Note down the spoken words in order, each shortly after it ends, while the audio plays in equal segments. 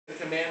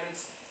the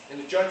commandments and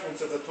the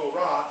judgments of the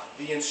Torah,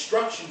 the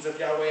instructions of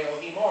Yahweh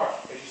Elohim are.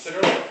 As you said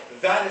earlier,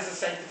 that is a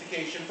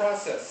sanctification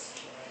process.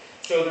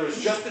 So there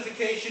is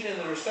justification and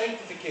there is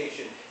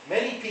sanctification.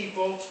 Many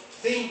people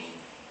think,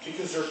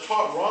 because they're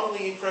taught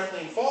wrongly, incorrectly,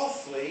 and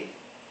falsely,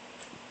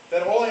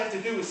 that all I have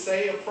to do is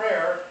say a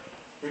prayer,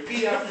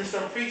 repeat after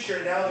some preacher,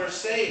 and now they're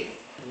saved.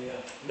 Yeah.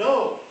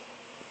 No.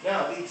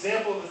 Now, the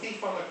example of the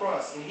thief on the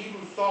cross. In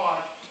Hebrew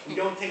thought, we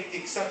don't take the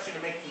exception to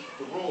make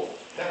the rule.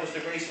 That was the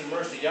grace and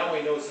mercy.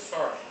 Yahweh knows his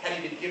heart. Had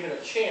he been given a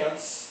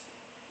chance,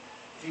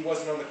 if he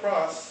wasn't on the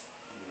cross,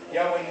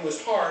 Yahweh knew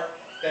his heart,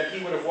 that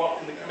he would have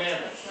walked in the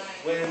commandments.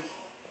 When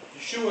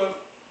Yeshua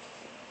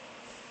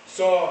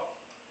saw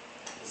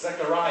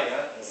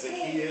Zechariah,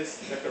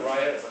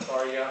 Zechariah,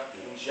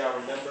 who Yah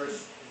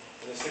remembers,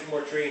 in the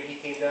sycamore tree, and he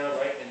came down,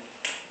 right, and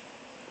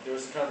there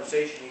was a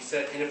conversation. He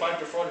said, and if I've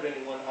defrauded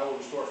anyone, I will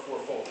restore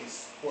fourfold.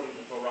 He's quoting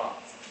the Torah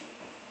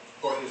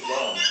for his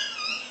wrong.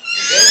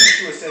 And then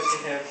Yeshua says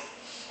to him,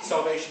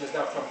 salvation has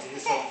now come to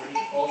his home, for he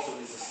also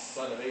is the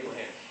son of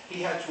Abraham.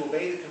 He had to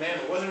obey the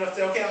commandment. It wasn't enough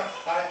to say, okay,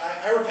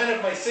 I repent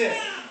of my sin.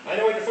 I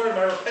know I defrauded him,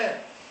 I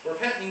repent.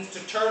 Repent means to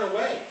turn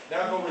away.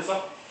 Now go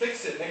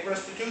fix it, make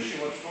restitution,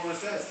 what the Torah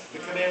says, the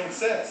commandment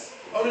says.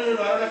 Oh, no, I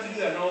don't have to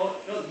do that. No,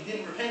 you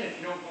didn't repent if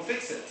you don't go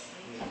fix it.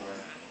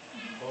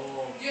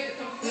 You have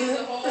to complete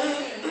the whole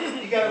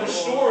thing. You got to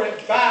restore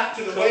it back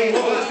to the way it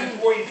was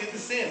before you did the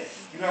sin.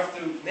 You have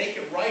to make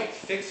it right,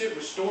 fix it,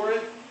 restore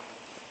it,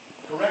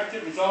 correct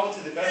it, resolve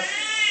it to the best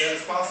that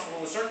is possible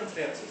in the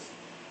circumstances.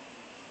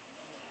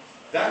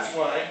 That's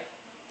why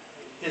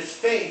his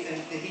faith,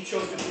 and he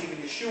chose to believe in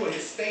Yeshua,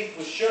 his faith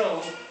was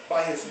shown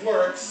by his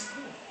works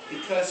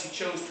because he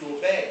chose to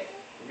obey.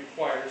 It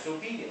requires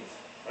obedience,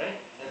 right?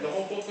 And the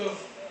whole book of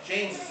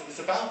James is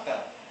about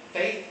that.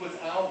 Faith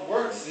without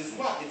works is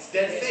what? It's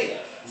dead faith.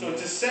 So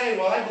to say,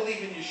 well, I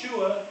believe in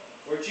Yeshua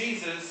or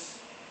Jesus,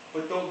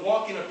 but don't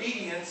walk in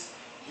obedience,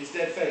 is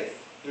dead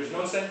faith. There's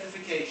no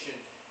sanctification,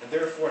 and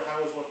therefore,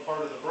 how is one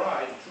part of the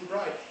bride, the true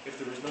bride, if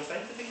there is no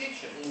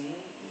sanctification?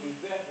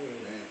 Exactly.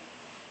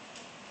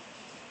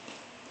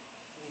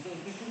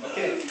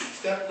 Okay,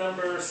 step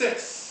number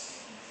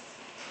 6.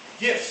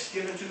 Gifts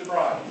given to the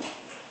bride.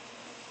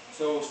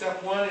 So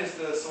step 1 is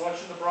the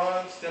selection of the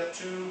bride. Step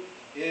 2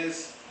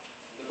 is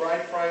the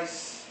bride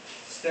price.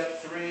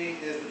 Step 3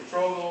 is the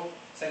betrothal,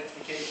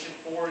 sanctification.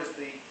 4 is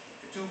the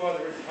ketubah,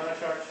 the written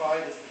contract.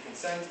 5 is the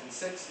consent. And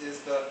 6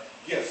 is the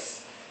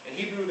gifts. In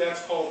Hebrew,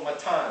 that's called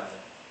matan,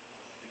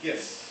 the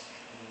gifts.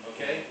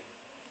 Okay?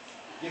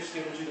 Gifts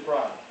given to the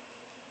bride.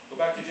 Go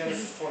back to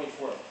Genesis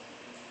 24.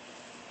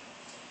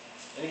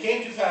 And it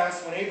came to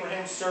pass, when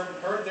Abraham's servant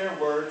heard their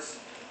words,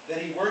 that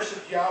he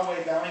worshipped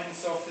Yahweh, bowing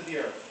himself to the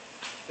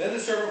earth. Then the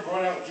servant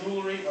brought out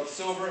jewelry of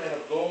silver and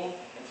of gold,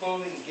 and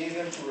clothing, and gave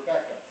them to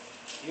Rebekah.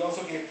 He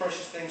also gave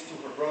precious things to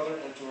her brother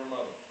and to her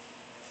mother.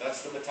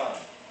 That's the matan.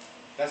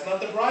 That's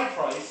not the bride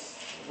price.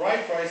 The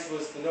bride price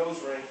was the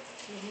nose ring.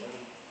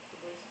 And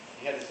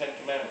he had the 10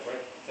 commandments,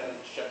 right? 10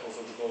 shekels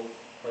of the gold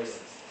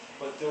bracelets.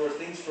 But there were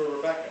things for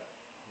Rebekah.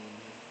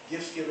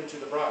 Gifts given to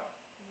the bride.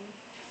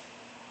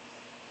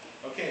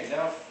 Okay,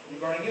 now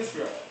regarding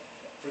Israel.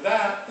 For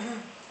that,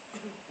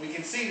 we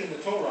can see it in the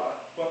Torah,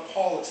 but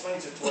Paul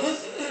explains it to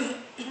us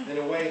in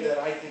a way that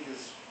I think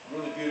is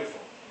really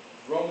beautiful.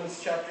 Romans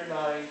chapter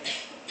 9,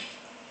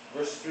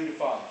 verses 3 to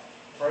 5.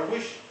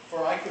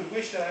 For I could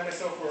wish that I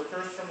myself were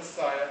accursed from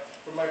Messiah,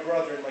 from my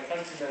brethren, my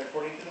countrymen,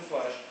 according to the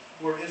flesh,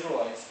 who are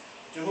Israelites,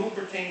 to whom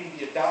pertain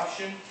the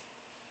adoption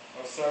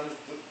of sons,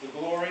 the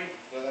glory,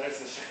 that is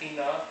the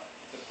Shekhinah,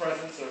 the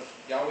presence of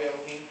Yahweh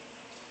Elohim,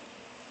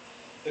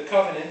 the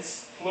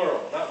covenants,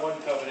 plural, not one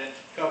covenant,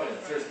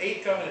 covenants. There's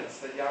 8 covenants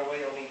that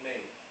Yahweh Elohim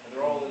made, and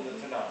they're all in the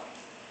Tanakh.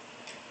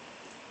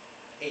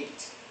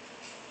 8.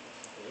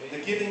 The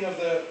giving of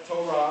the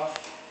Torah,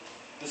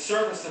 the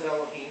service of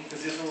Elohim,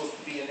 because Israel was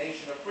to be a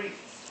nation of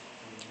priests,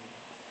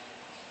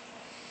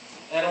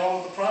 and all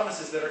of the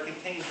promises that are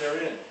contained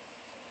therein,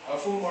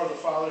 of whom are the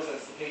fathers,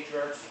 that's the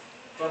patriarchs,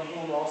 from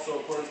whom also,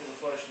 according to the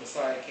flesh,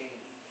 Messiah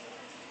came,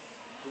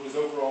 who is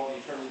over all the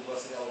eternally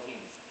blessed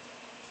Elohim.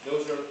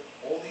 Those are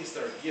all these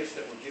are gifts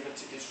that were given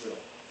to Israel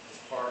as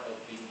part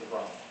of being the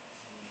bride.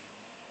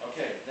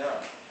 Okay,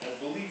 now, as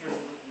believers in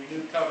the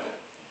renewed covenant,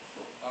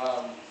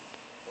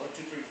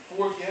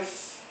 4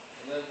 gifts,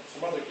 and then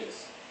some other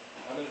gifts.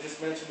 I'm going to just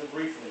mention them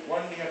briefly.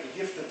 One, we have the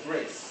gift of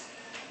grace.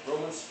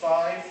 Romans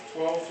 5,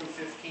 12 through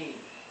 15,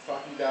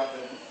 talking about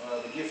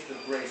the gift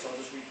of grace. I'll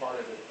just read part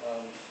of it.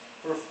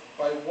 For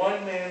by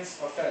one man's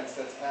offense,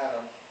 that's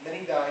Adam,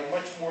 many died,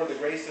 much more the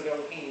grace of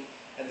Elohim,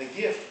 and the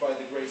gift by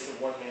the grace of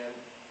one man,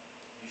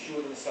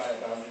 Yeshua the Messiah,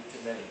 abounded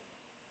to many.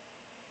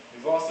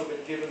 We've also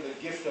been given the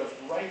gift of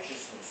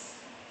righteousness.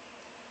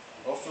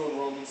 Also in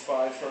Romans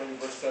 5, starting in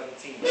verse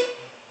 17.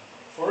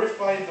 For if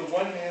by the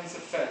one man's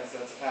offense,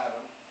 that's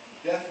Adam,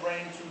 death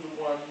reigned through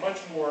the one, much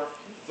more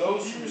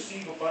those who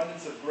receive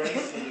abundance of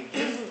grace and the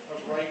gift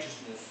of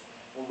righteousness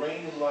will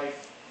reign in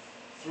life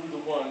through the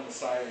one,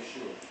 Messiah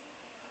Yeshua.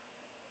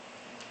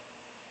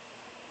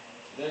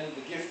 Then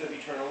the gift of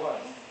eternal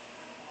life.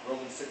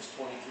 Romans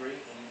 6:23,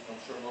 and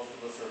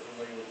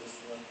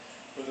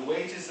the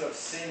wages of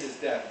sin is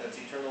death. That's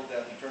eternal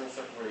death, eternal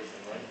separation,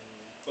 right?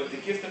 But the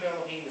gift of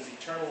Elohim is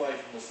eternal life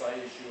in Messiah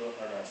Yeshua,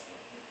 our Master.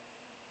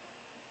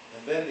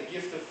 And then the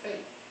gift of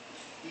faith.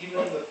 Even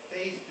on the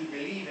faith to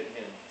believe in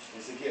Him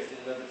is a gift in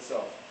and of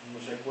itself,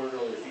 which I quoted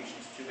earlier,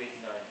 Ephesians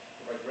 2:8-9.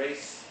 For by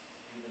grace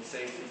you've been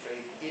saved through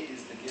faith. It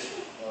is the gift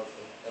of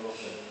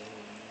Elohim.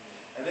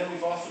 And then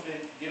we've also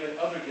been given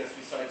other gifts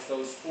besides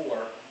those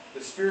four,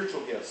 the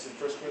spiritual gifts in 1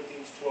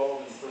 Corinthians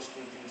 12 and 1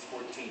 Corinthians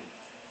 14.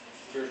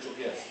 Spiritual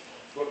gifts.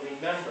 But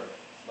remember,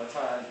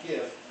 Matan,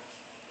 gift,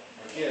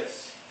 or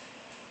gifts,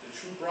 the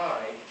true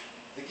bride,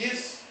 the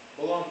gifts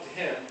belong to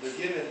Him. They're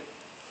given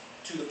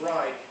to the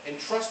bride,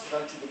 entrusted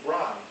unto the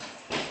bride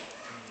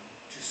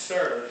to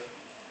serve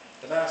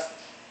the Master.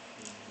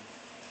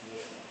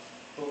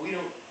 But we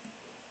don't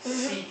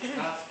seek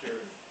after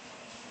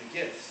the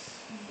gifts.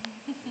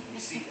 We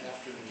seek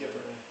after the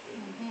giver.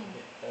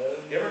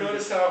 You ever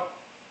notice how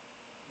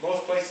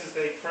most places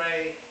they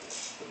pray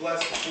to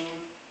bless the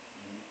food,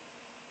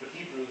 but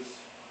Hebrews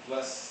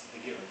bless the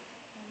giver.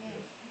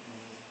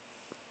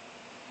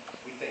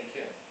 We thank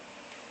Him.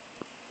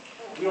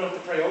 We don't have to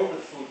pray over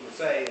the food per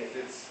se, if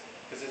it's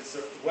because it's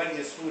when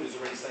His food is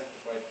already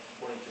sanctified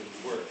according to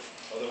His word.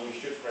 Although we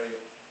should pray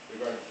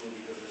regarding food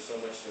because there's so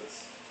much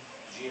that's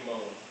GMO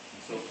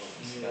and so forth.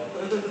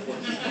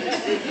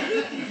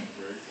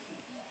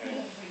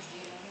 Okay.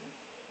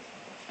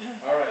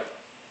 All right.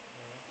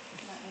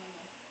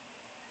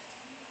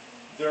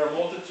 There are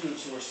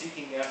multitudes who are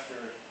seeking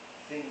after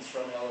things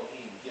from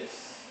Elohim,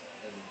 gifts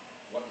and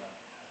whatnot.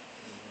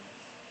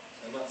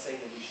 I'm not saying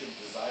that we shouldn't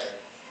desire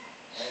it,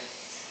 right?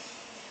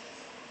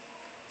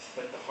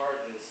 But the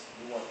heart is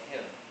we want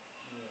Him,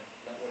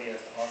 not what He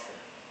has to offer.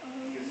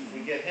 Because if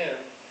we get Him,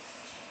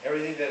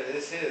 everything that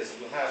is His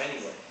we'll have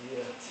anyway.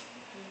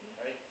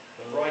 Right?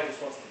 The bride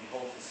just wants to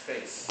behold His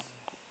face.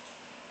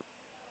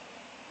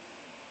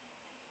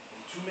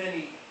 And too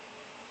many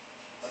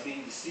are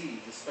being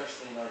deceived,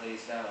 especially in our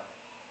days now,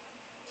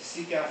 to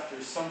seek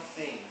after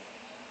something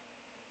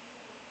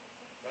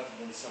rather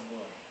than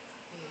someone.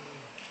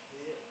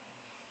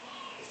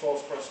 The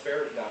false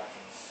prosperity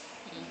doctrines.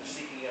 They're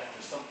seeking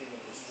after something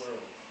of this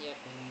world. And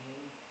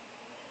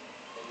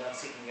not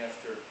seeking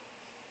after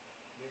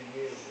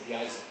the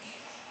Isaac,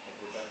 like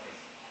Rebecca.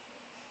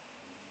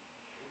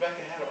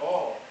 Rebecca had it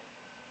all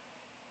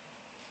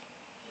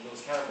in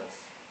those camels.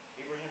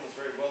 Abraham was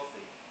very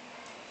wealthy.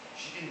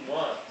 She didn't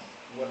want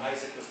what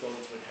Isaac was going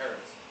to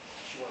inherit.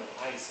 She wanted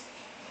Isaac.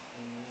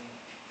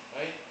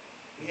 Right?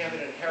 We have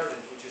an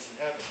inheritance which is in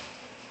heaven.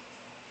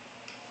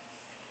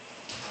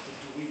 But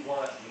do we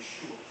want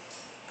Yeshua?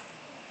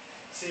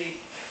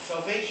 See,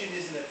 salvation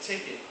isn't a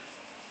ticket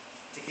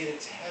to get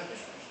into heaven.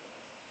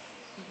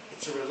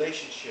 It's a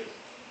relationship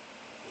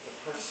with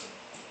a person,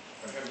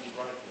 our heavenly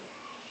bridegroom.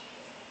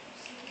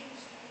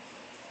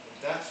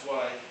 And that's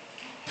why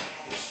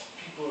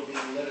people are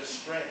being led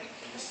astray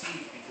and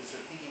deceived because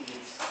they're thinking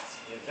it's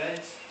an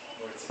event,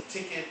 or it's a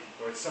ticket,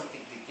 or it's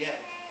something to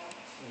get.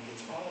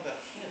 It's all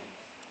about Him.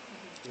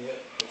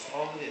 It's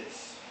all it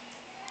is.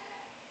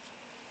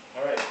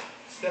 All right,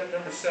 step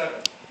number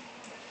 7.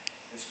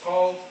 It's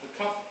called the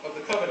cup of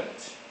the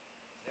covenant.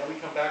 Now we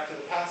come back to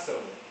the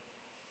Passover.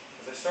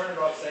 As I started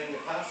off saying, the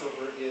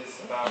Passover is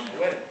about a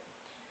wedding.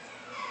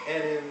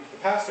 And in the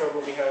Passover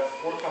we have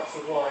 4 cups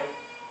of wine.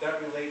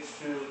 That relates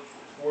to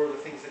 4 of the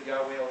things that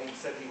Yahweh Elohim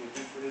said He would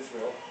do for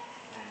Israel.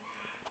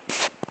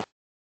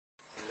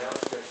 And now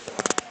it's stretched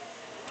out.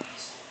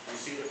 You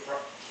see the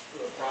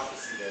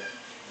prophecy there.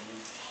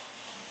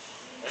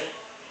 Right?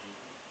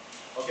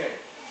 Okay.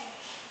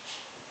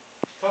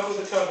 Cup of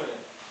the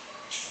covenant.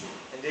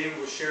 And David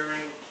was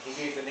sharing, he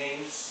gave the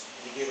names,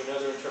 and he gave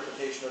another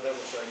interpretation of that,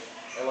 which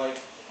I like.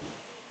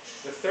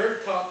 The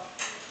third cup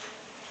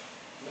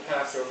in the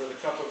Passover, the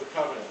cup of the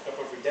covenant, cup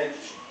of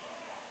redemption.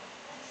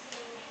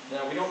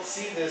 Now, we don't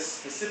see this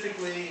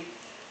specifically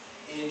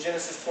in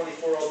Genesis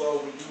 24, although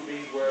we do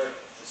read where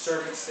the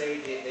servants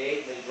stayed, they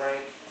ate, they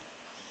drank,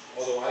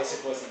 although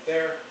Isaac wasn't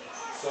there,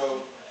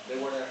 so they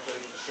weren't actually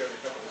able to share the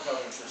cup of the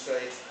covenant per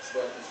se,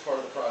 but it's part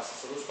of the process.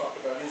 So let's talk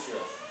about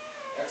Israel.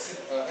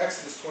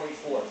 Exodus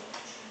 24.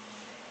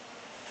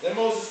 Then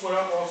Moses went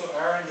up, also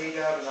Aaron,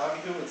 Nadab, and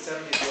Abihu, and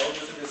 70 of the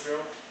elders of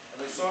Israel, and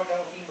they saw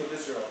ELohim of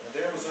Israel, and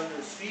there was under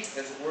his feet,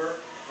 as it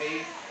were,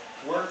 a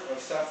work of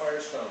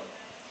sapphire stone.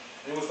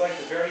 It was like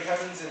the very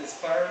heavens in its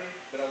clarity,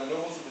 but on the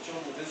nobles of the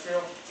children of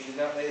Israel he did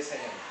not lay his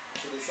hand.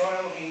 So they saw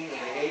ELohim, and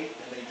they ate,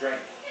 and they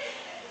drank.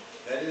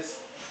 That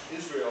is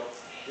Israel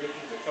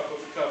drinking the cup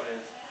of the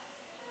covenant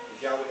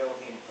with Yahweh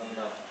Elohim on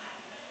the mountain.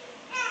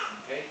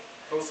 Okay?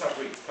 Kos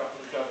Habrit, cup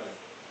of the covenant.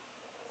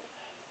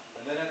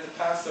 And then at the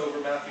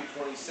Passover, Matthew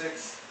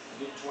 26,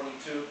 Luke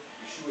 22,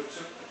 Yeshua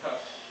took the cup.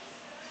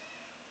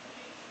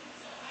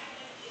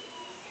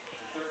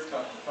 The third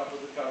cup, the cup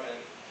of the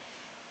covenant.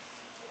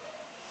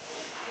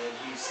 And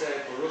he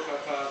said, Baruch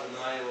atah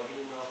Adonai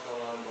Elohim melech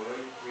haolam,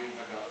 borei pri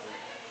hagafen.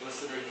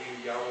 Blessed are you,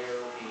 Yahweh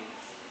Elohim,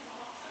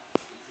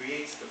 who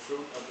creates the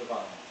fruit of the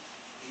vine.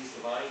 He's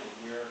the vine, and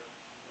we're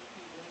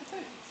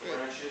the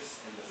branches,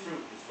 and the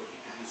fruit is what He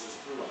produces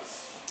through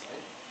us.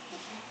 Right?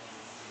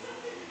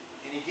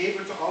 he gave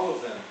her to all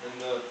of them,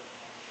 and the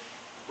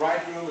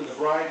bridegroom and the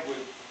bride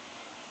would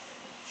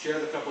share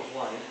the cup of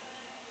wine.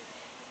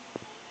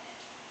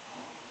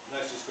 And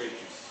that's just grape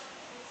juice.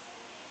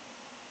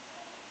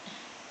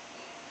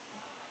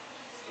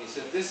 And he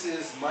said, "This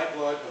is my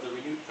blood of the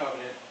renewed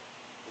covenant,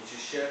 which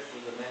is shed for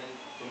many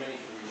for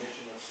the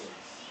remission of sins."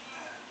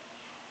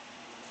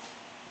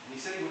 And he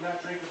said he would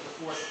not drink of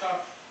the fourth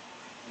cup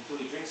until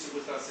he drinks it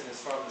with us in his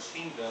Father's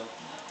kingdom.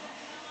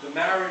 The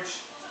marriage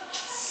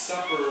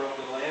supper of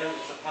the Lamb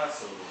is a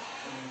Passover.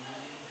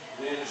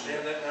 Do you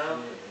understand that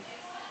now?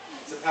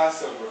 It's a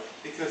Passover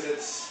because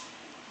it's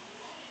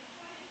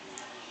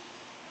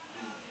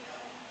the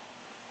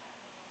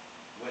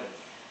wedding.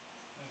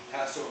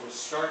 Passover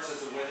starts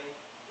as a wedding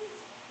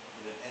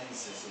and it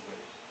ends as a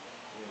wedding.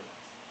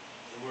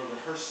 And we're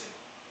rehearsing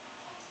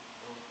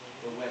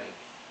the wedding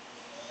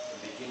from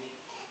beginning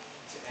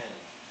to end.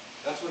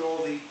 That's what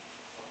all the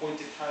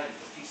appointed times,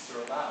 the feasts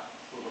are about.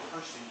 We're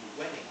rehearsing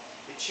the wedding.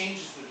 It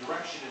changes the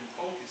direction and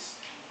focus.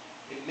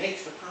 It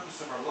makes the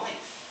purpose of our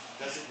life,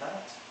 does it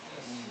not?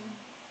 Yes.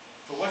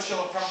 For what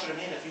shall it profit a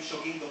man if he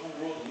shall gain the whole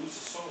world and lose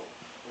his soul?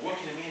 Or what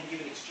can a man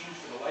give in exchange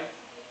for the life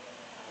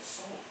of his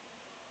soul?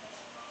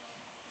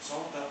 It's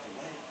all about the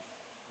wedding.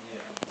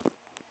 Yeah.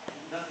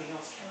 Nothing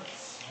else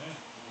counts.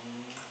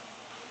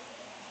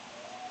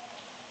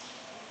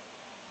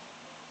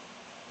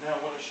 Now I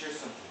want to share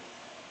something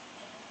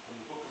from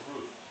the book of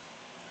Ruth.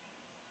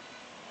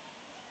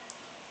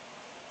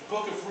 The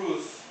book of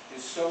Ruth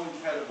is so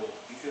incredible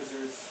because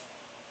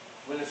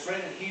when it's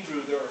read in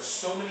Hebrew, there are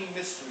so many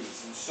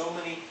mysteries and so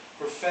many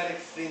prophetic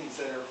things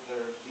that are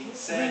being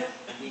said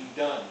and being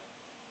done.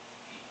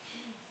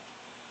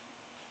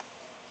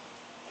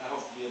 I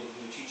hope to be able to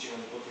do a teaching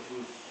on the book of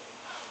Ruth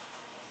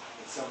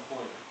at some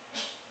point.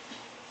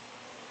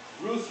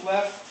 Ruth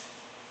left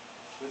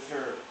with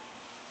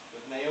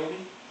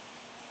Naomi.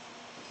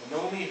 When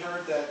Naomi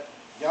heard that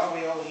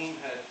Yahweh ELohim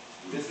had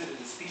visited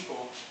his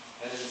people,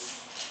 and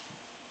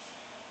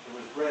there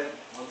was bread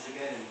once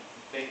again in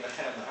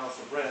Bethlehem, the house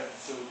of bread,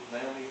 so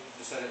Naomi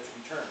decided to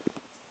return.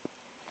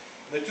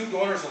 And the two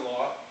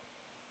daughters-in-law,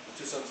 the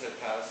two sons had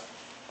passed,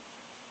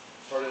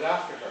 started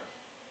after her.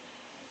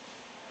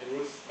 And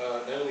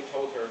Naomi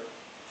told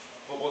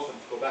both of them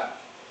to go back.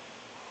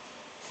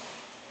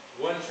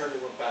 One turned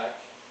and went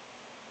back,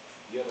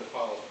 the other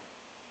followed her.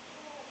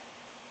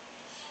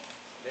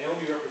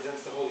 Naomi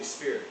represents the Holy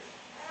Spirit,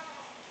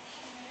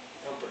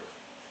 the Comforter.